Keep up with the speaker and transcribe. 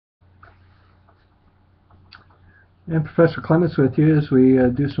And Professor Clements with you as we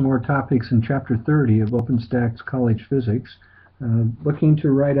do some more topics in Chapter 30 of OpenStax College Physics, looking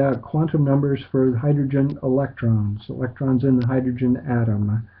to write out quantum numbers for hydrogen electrons in the hydrogen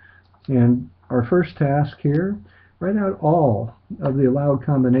atom. And our first task here, write out all of the allowed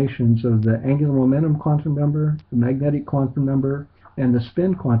combinations of the angular momentum quantum number, the magnetic quantum number, and the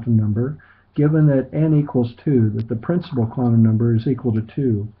spin quantum number, given that n equals 2, that the principal quantum number is equal to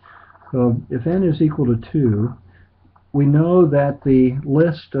 2. So if n is equal to 2, we know that the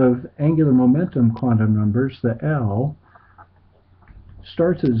list of angular momentum quantum numbers, the L,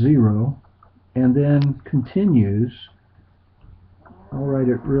 starts at 0 and then continues, I'll write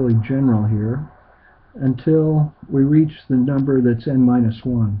it really general here, until we reach the number that's n minus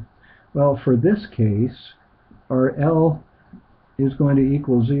 1. Well, for this case, our L is going to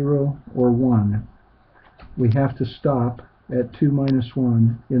equal 0 or 1. We have to stop at 2 minus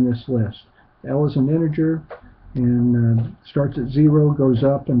 1 in this list. L is an integer and starts at 0, goes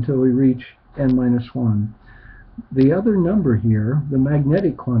up until we reach n minus 1. The other number here, the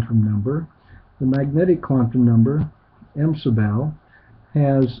magnetic quantum number, m sub L,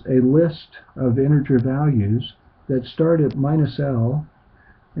 has a list of integer values that start at minus L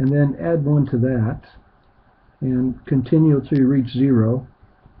and then add 1 to that and continue till you reach 0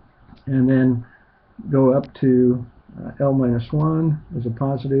 and then go up to L minus 1 as a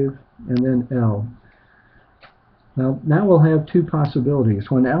positive and then L. Now we'll have two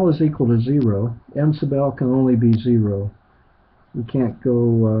possibilities. When L is equal to 0, m sub L can only be 0. We can't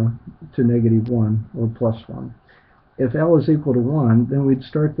go to negative 1 or plus 1. If L is equal to 1, then we'd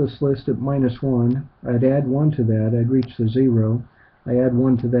start this list at minus 1. I'd add 1 to that. I'd reach the 0. I add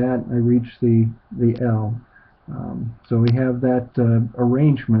 1 to that. I reach the L. So we have that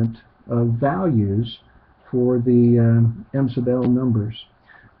arrangement of values for the m sub L numbers.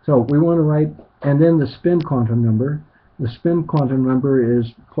 So we want to write, and then the spin quantum number. The spin quantum number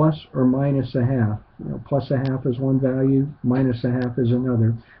is plus or minus a half. Plus a half is one value, minus a half is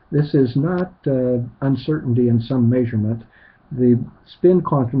another. This is not uncertainty in some measurement. The spin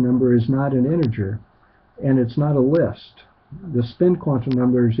quantum number is not an integer, and it's not a list. The spin quantum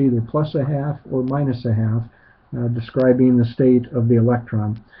number is either plus a half or minus a half, describing the state of the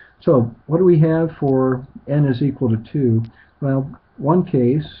electron. So what do we have for n is equal to 2? Well, one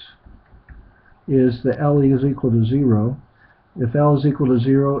case is the L is equal to 0. If L is equal to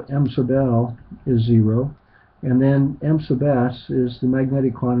 0, m sub L is 0. And then m sub S is the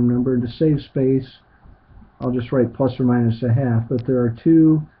magnetic quantum number. And to save space, I'll just write plus or minus a half. But there are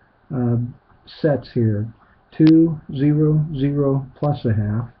two sets here. 2, 0, 0 plus a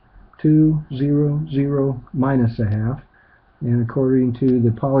half. 2, 0, 0 minus a half. And according to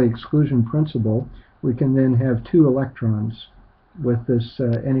the Pauli exclusion principle, we can then have two electrons with this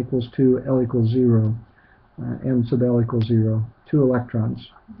n equals 2, L equals 0, m sub L equals 0, two electrons.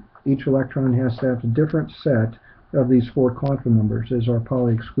 Each electron has to have a different set of these four quantum numbers as our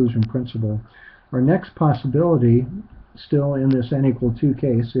Pauli exclusion principle. Our next possibility, still in this n equal 2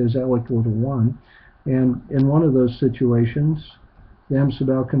 case, is L equal to 1. And in one of those situations, the m sub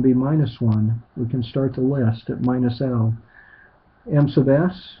L can be minus 1. We can start the list at minus L. M sub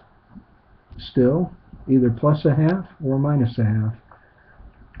S, still either plus a half or minus a half.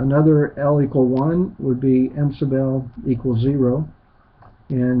 Another L equal 1 would be m sub L equals 0,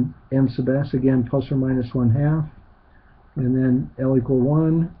 and m sub S again plus or minus 1 half, and then L equal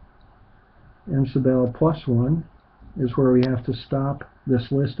 1, m sub L plus 1 is where we have to stop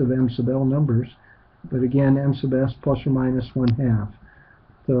this list of m sub L numbers, but again m sub S plus or minus 1 half.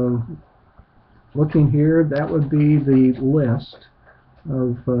 So looking here, that would be the list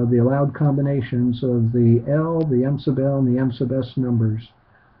of the allowed combinations of the L, the m sub L, and the m sub S numbers.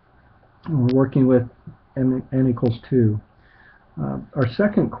 And we're working with n equals 2. Our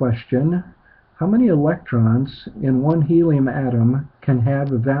second question, how many electrons in one helium atom can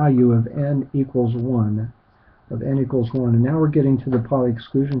have a value of n equals 1? And now we're getting to the Pauli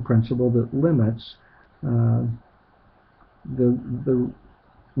exclusion principle that limits the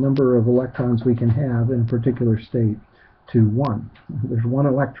number of electrons we can have in a particular state to 1. There's one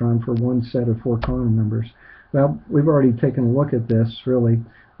electron for one set of four quantum numbers. Well, we've already taken a look at this, really.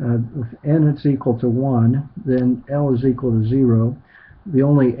 If n is equal to 1, then L is equal to 0. The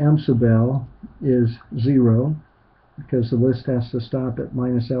only m sub L is 0, because the list has to stop at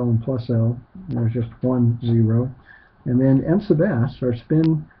minus L and plus L. And there's just one 0. And then m sub S, our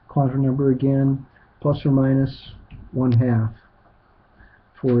spin quantum number, again, plus or minus 1 half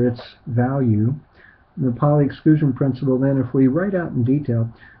for its value. The Pauli exclusion principle, then, if we write out in detail,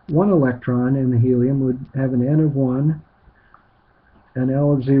 one electron in the helium would have an n of 1, an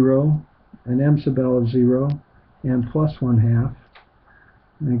L of 0, an m sub L of 0, and plus 1/2.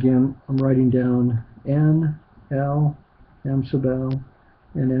 And again, I'm writing down N, L, M sub L,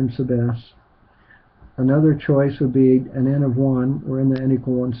 and M sub S. Another choice would be an N of 1. We're in the N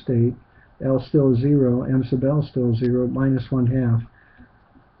equal 1 state. L still 0, M sub L still 0, minus 1/2.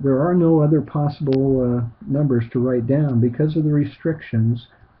 There are no other possible numbers to write down. Because of the restrictions,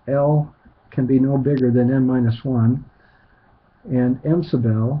 L can be no bigger than N minus 1, and M sub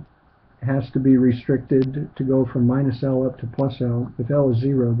L has to be restricted to go from minus L up to plus L. If L is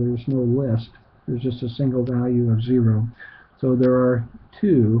 0, there's no list. There's just a single value of 0. So there are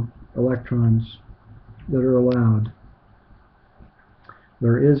 2 electrons that are allowed.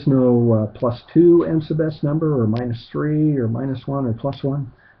 There is no plus 2 M sub S number, or minus 3, or minus 1, or plus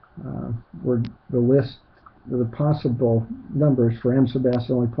 1. Where the list, the possible numbers for M sub S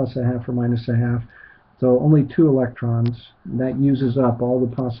only plus 1/2 or minus 1/2. So only 2 electrons. That uses up all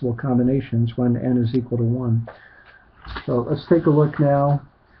the possible combinations when N is equal to 1. So let's take a look now.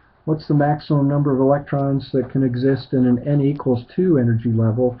 What's the maximum number of electrons that can exist in an N equals 2 energy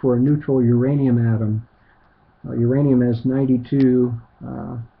level for a neutral uranium atom? Uranium has 92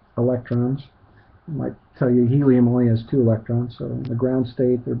 electrons. I might tell you helium only has 2 electrons, so in the ground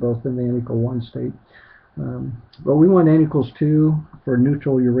state they're both in the N equal 1 state. But we want N equals 2 for a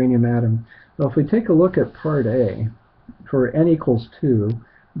neutral uranium atom. So if we take a look at part A, for N equals 2,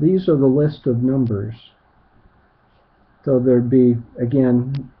 these are the list of numbers. So there'd be,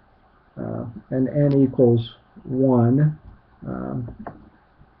 again, an N equals 1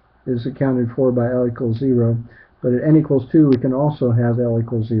 is accounted for by L equals 0. But at N equals 2, we can also have L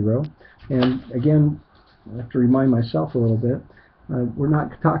equals 0. And again, I have to remind myself a little bit, we're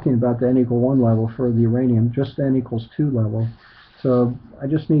not talking about the N equal 1 level for the uranium, just the N equals 2 level. So I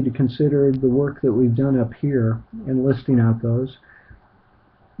just need to consider the work that we've done up here in listing out those.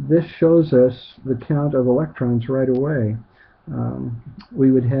 This shows us the count of electrons right away.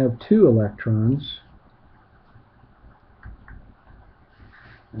 We would have 2 electrons.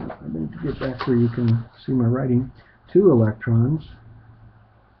 I need to get back where you can see my writing. 2 electrons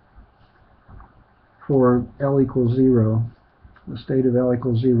for L equals 0, the state of L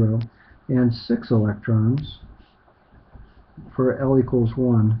equals 0, and 6 electrons for L equals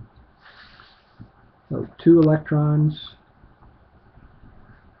 1. So 2 electrons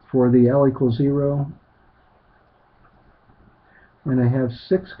for the L equals 0, and I have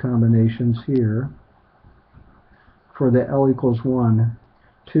 6 combinations here for the L equals 1.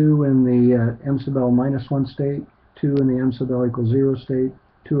 2 in the M sub L minus 1 state, 2 in the M sub L equals 0 state,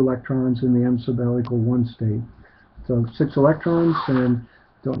 2 electrons in the M sub L equal 1 state. So 6 electrons, and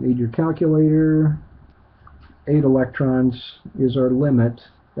don't need your calculator. 8 electrons is our limit.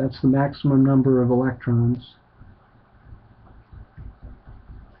 That's the maximum number of electrons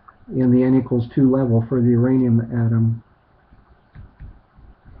in the N equals 2 level for the uranium atom.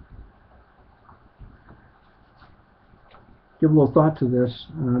 Give a little thought to this.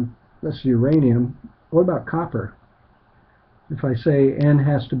 This is uranium. What about copper? If I say N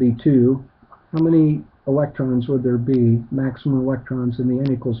has to be 2, how many electrons would there be, maximum electrons in the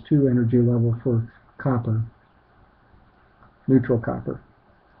N equals 2 energy level for copper, neutral copper?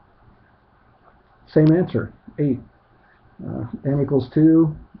 Same answer, 8. N equals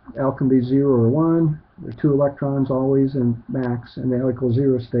 2, L can be 0 or 1. There are 2 electrons always in max in the L equals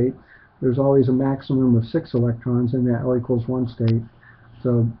 0 state. There's always a maximum of 6 electrons in the L equals 1 state.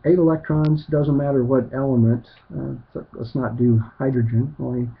 So 8 electrons, doesn't matter what element. So let's not do hydrogen,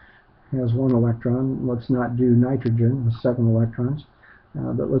 only has 1 electron. Let's not do nitrogen with 7 electrons.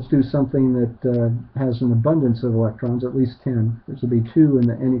 But let's do something that has an abundance of electrons, at least 10. This will be 2 in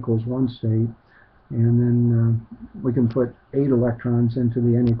the N equals 1 state. And then we can put 8 electrons into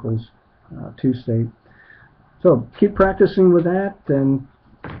the N equals 2 state. So keep practicing with that, and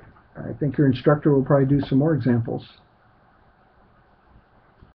I think your instructor will probably do some more examples.